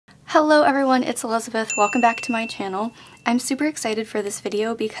Hello everyone, it's Elizabeth. Welcome back to my channel. I'm super excited for this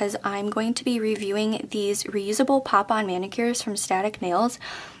video because I'm going to be reviewing these reusable pop-on manicures from Static Nails.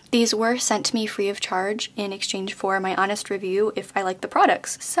 These were sent to me free of charge in exchange for my honest review if I like the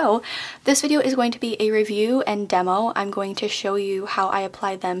products. So this video is going to be a review and demo. I'm going to show you how I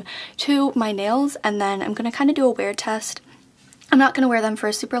applied them to my nails, and then I'm going to kind of do a wear test. I'm not going to wear them for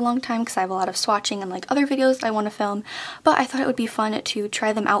a super long time because I have a lot of swatching and like other videos I want to film, but I thought it would be fun to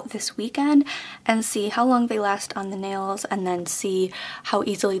try them out this weekend and see how long they last on the nails and then see how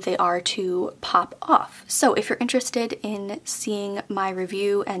easily they are to pop off. So if you're interested in seeing my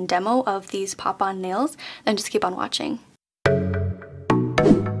review and demo of these pop-on nails, then just keep on watching.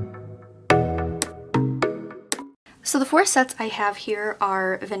 So the four sets I have here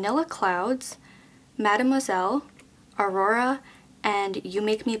are Vanilla Clouds, Mademoiselle, Aurora, and You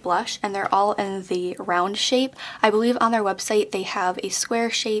Make Me Blush, and they're all in the round shape. I believe on their website they have a square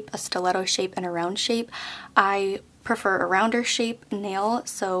shape, a stiletto shape, and a round shape. I prefer a rounder shape nail,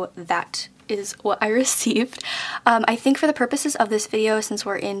 so that is what I received. I think for the purposes of this video, since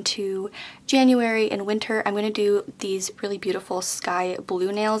we're into January and winter, I'm going to do these really beautiful sky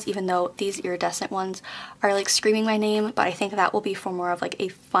blue nails, even though these iridescent ones are like screaming my name, but I think that will be for more of like a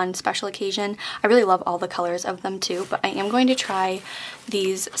fun special occasion. I really love all the colors of them too, but I am going to try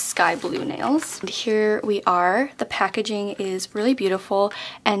these sky blue nails. And here we are. The packaging is really beautiful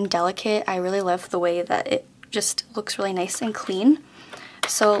and delicate. I really love the way that it just looks really nice and clean.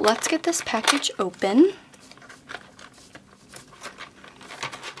 So let's get this package open.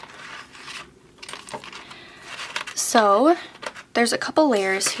 So there's a couple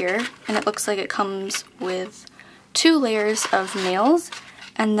layers here, and it looks like it comes with 2 layers of nails,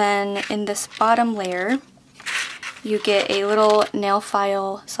 and then in this bottom layer you get a little nail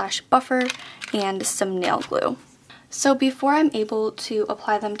file / buffer and some nail glue. So before I'm able to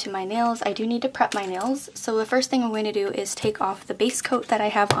apply them to my nails, I do need to prep my nails. So the first thing I'm going to do is take off the base coat that I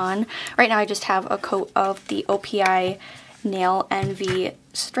have on. Right now I just have a coat of the OPI Nail Envy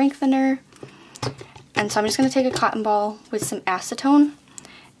Strengthener. And so I'm just going to take a cotton ball with some acetone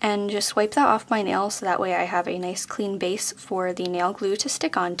and just wipe that off my nails so that way I have a nice clean base for the nail glue to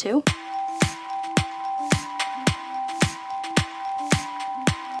stick onto.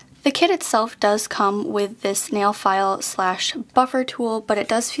 The kit itself does come with this nail file / buffer tool, but it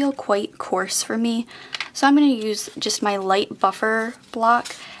does feel quite coarse for me. So I'm going to use just my light buffer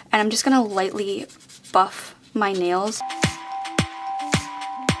block, and I'm just going to lightly buff my nails.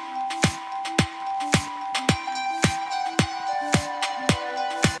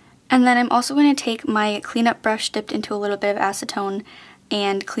 And then I'm also going to take my cleanup brush dipped into a little bit of acetone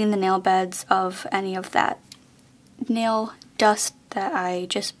and clean the nail beds of any of that nail dust that I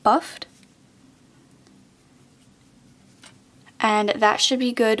just buffed. And that should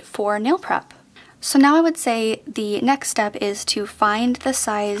be good for nail prep. So now I would say the next step is to find the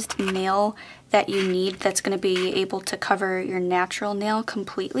sized nail that you need that's going to be able to cover your natural nail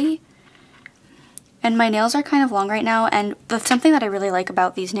completely. And my nails are kind of long right now, and something that I really like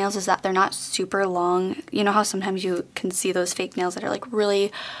about these nails is that they're not super long. You know how sometimes you can see those fake nails that are like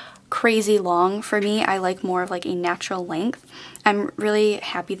really crazy long? For me, I like more of like a natural length. I'm really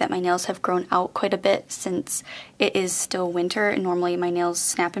happy that my nails have grown out quite a bit since it is still winter and normally my nails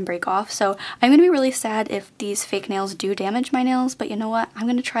snap and break off. So I'm going to be really sad if these fake nails do damage my nails, but you know what? I'm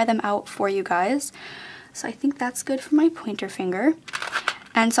going to try them out for you guys. So I think that's good for my pointer finger.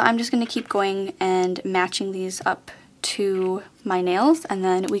 And so I'm just going to keep going and matching these up to my nails, and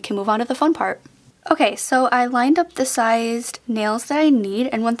then we can move on to the fun part. Okay, so I lined up the sized nails that I need,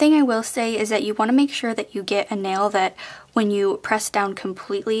 and one thing I will say is that you want to make sure that you get a nail that when you press down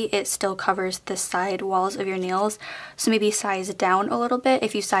completely, it still covers the side walls of your nails. So maybe size down a little bit.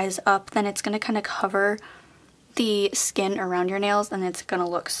 If you size up, then it's going to kind of cover the skin around your nails and it's going to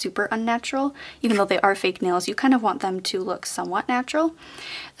look super unnatural. Even though they are fake nails, you kind of want them to look somewhat natural.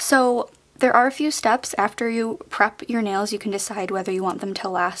 So there are a few steps after you prep your nails. You can decide whether you want them to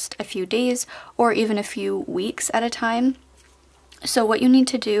last a few days or even a few weeks at a time. So what you need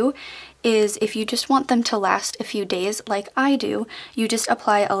to do is, if you just want them to last a few days like I do, you just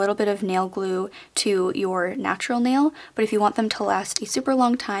apply a little bit of nail glue to your natural nail. But if you want them to last a super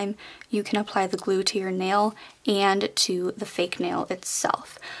long time, you can apply the glue to your nail and to the fake nail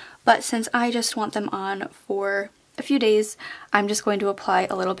itself. But since I just want them on for a few days, I'm just going to apply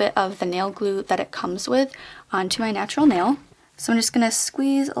a little bit of the nail glue that it comes with onto my natural nail. So I'm just going to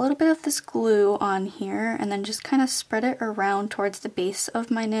squeeze a little bit of this glue on here and then just kind of spread it around towards the base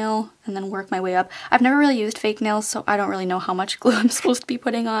of my nail and then work my way up. I've never really used fake nails, so I don't really know how much glue I'm supposed to be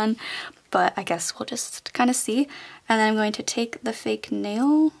putting on, but I guess we'll just kind of see. And then I'm going to take the fake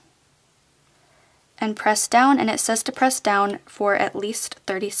nail and press down, and it says to press down for at least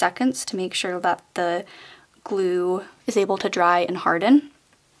 30 seconds to make sure that the glue is able to dry and harden.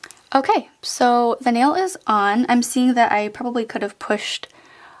 Okay, so the nail is on. I'm seeing that I probably could have pushed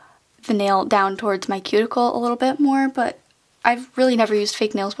the nail down towards my cuticle a little bit more, but I've really never used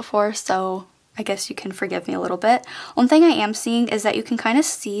fake nails before, so I guess you can forgive me a little bit. One thing I am seeing is that you can kind of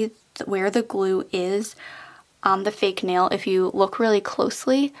see where the glue is on the fake nail if you look really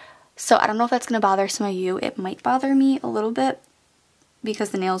closely. So I don't know if that's going to bother some of you. It might bother me a little bit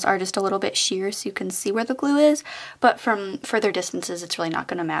because the nails are just a little bit sheer so you can see where the glue is, but from further distances it's really not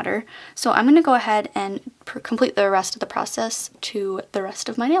going to matter. So I'm going to go ahead and complete the rest of the process to the rest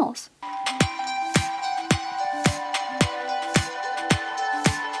of my nails.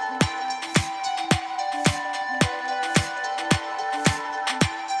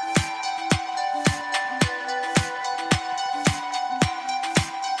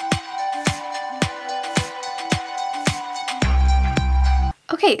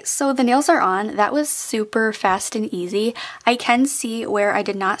 Okay, so the nails are on. That was super fast and easy. I can see where I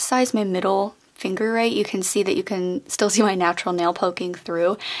did not size my middle finger right. You can see that you can still see my natural nail poking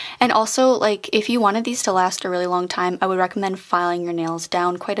through. And also, like, if you wanted these to last a really long time, I would recommend filing your nails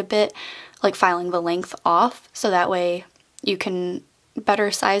down quite a bit, like filing the length off, so that way you can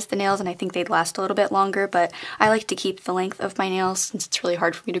better size the nails and I think they'd last a little bit longer. But I like to keep the length of my nails since it's really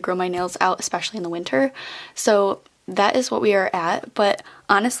hard for me to grow my nails out, especially in the winter. So that is what we are at, but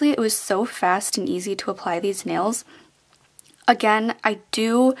honestly, it was so fast and easy to apply these nails. Again, I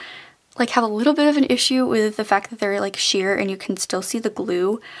do like have a little bit of an issue with the fact that they're like sheer and you can still see the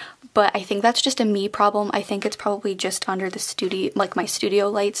glue, but I think that's just a me problem. I think it's probably just under the studio, like my studio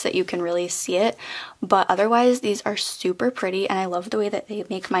lights, that you can really see it. But otherwise, these are super pretty and I love the way that they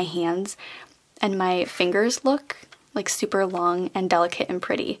make my hands and my fingers look like super long and delicate and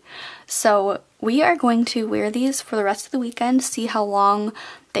pretty. So we are going to wear these for the rest of the weekend, see how long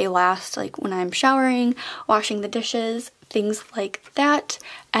they last, like when I'm showering, washing the dishes, things like that,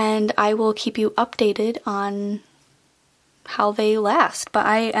 and I will keep you updated on how they last. But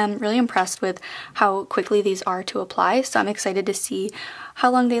I am really impressed with how quickly these are to apply, so I'm excited to see how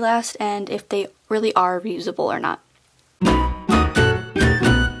long they last and if they really are reusable or not.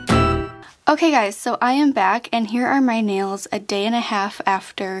 Okay guys, so I am back and here are my nails a day and a half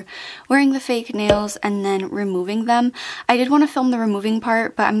after wearing the fake nails and then removing them. I did want to film the removing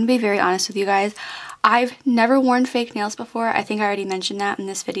part, but I'm going to be very honest with you guys. I've never worn fake nails before. I think I already mentioned that in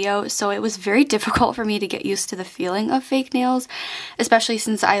this video, so it was very difficult for me to get used to the feeling of fake nails, especially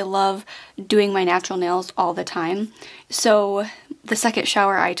since I love doing my natural nails all the time. So the second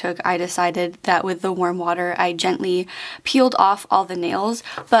shower I took, I decided that with the warm water, I gently peeled off all the nails.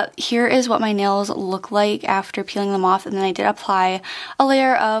 But here is what my nails look like after peeling them off, and then I did apply a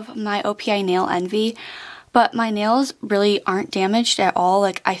layer of my OPI Nail Envy. But my nails really aren't damaged at all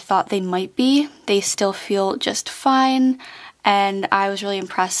like I thought they might be. They still feel just fine, and I was really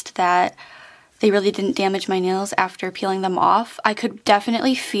impressed that they really didn't damage my nails after peeling them off. I could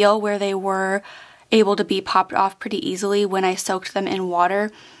definitely feel where they were able to be popped off pretty easily when I soaked them in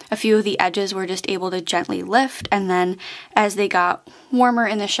water. A few of the edges were just able to gently lift, and then as they got warmer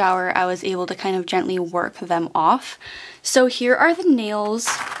in the shower, I was able to kind of gently work them off. So here are the nails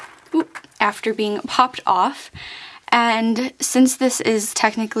after being popped off, and since this is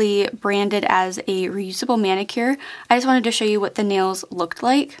technically branded as a reusable manicure, I just wanted to show you what the nails looked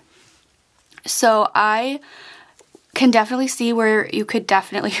like. So I can definitely see where you could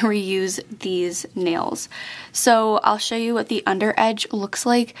definitely reuse these nails. So I'll show you what the under edge looks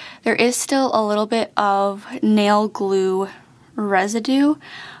like. There is still a little bit of nail glue residue,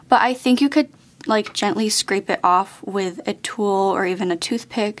 but I think you could like gently scrape it off with a tool or even a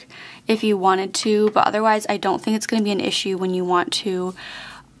toothpick if you wanted to, but otherwise I don't think it's going to be an issue when you want to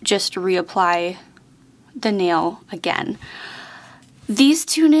just reapply the nail again. These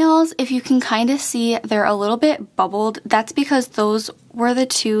two nails, if you can kind of see, they're a little bit bubbled. That's because those were the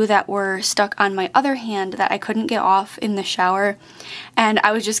two that were stuck on my other hand that I couldn't get off in the shower, and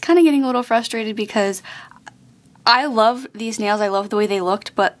I was just kind of getting a little frustrated because I love these nails, I love the way they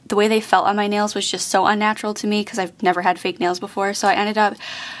looked, but the way they felt on my nails was just so unnatural to me because I've never had fake nails before. So I ended up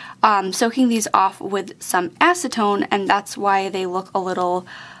soaking these off with some acetone, and that's why they look a little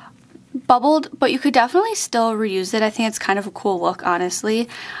bubbled, but you could definitely still reuse it. I think it's kind of a cool look, honestly.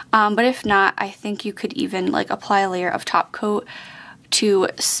 But if not, I think you could even like apply a layer of top coat to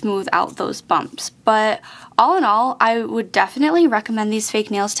smooth out those bumps. But all in all, I would definitely recommend these fake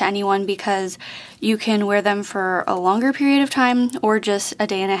nails to anyone because you can wear them for a longer period of time or just a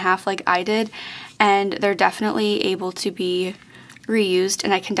day and a half like I did, and they're definitely able to be reused,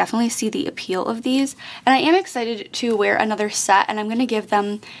 and I can definitely see the appeal of these. And I am excited to wear another set, and I'm going to give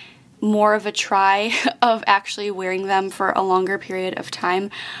them more of a try of actually wearing them for a longer period of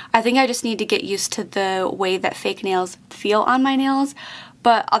time. I think I just need to get used to the way that fake nails feel on my nails,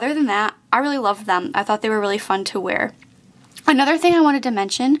 but other than that, I really loved them. I thought they were really fun to wear. Another thing I wanted to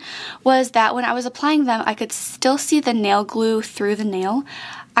mention was that when I was applying them, I could still see the nail glue through the nail.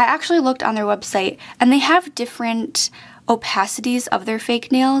 I actually looked on their website, and they have different opacities of their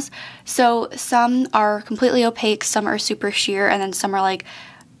fake nails. So some are completely opaque, some are super sheer, and then some are like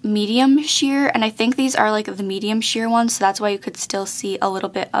medium sheer, and I think these are like the medium sheer ones, so that's why you could still see a little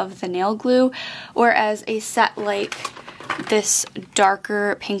bit of the nail glue, whereas a set like this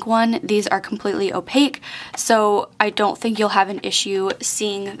darker pink one, these are completely opaque, so I don't think you'll have an issue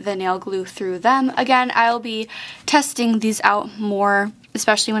seeing the nail glue through them. Again, I'll be testing these out more,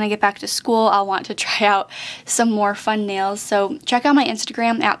 especially when I get back to school. I'll want to try out some more fun nails, so check out my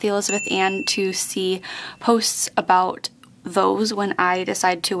Instagram at @theelizabethann to see posts about those when I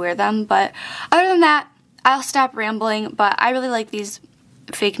decide to wear them. But other than that, I'll stop rambling, but I really like these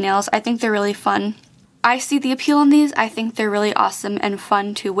fake nails. I think they're really fun. I see the appeal in these. I think they're really awesome and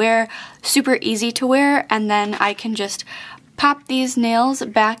fun to wear, super easy to wear, and then I can just pop these nails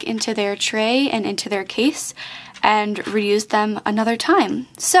back into their tray and into their case and reuse them another time.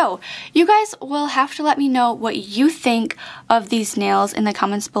 So you guys will have to let me know what you think of these nails in the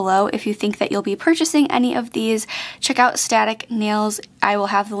comments below. If you think that you'll be purchasing any of these, check out Static Nails. I will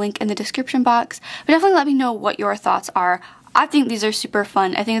have the link in the description box, but definitely let me know what your thoughts are. I think these are super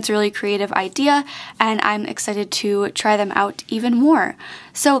fun. I think it's a really creative idea, and I'm excited to try them out even more.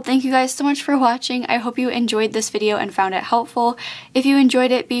 So thank you guys so much for watching. I hope you enjoyed this video and found it helpful. If you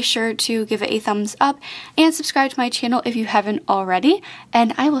enjoyed it, be sure to give it a thumbs up and subscribe to my channel if you haven't already,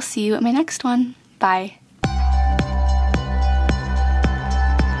 and I will see you in my next one. Bye.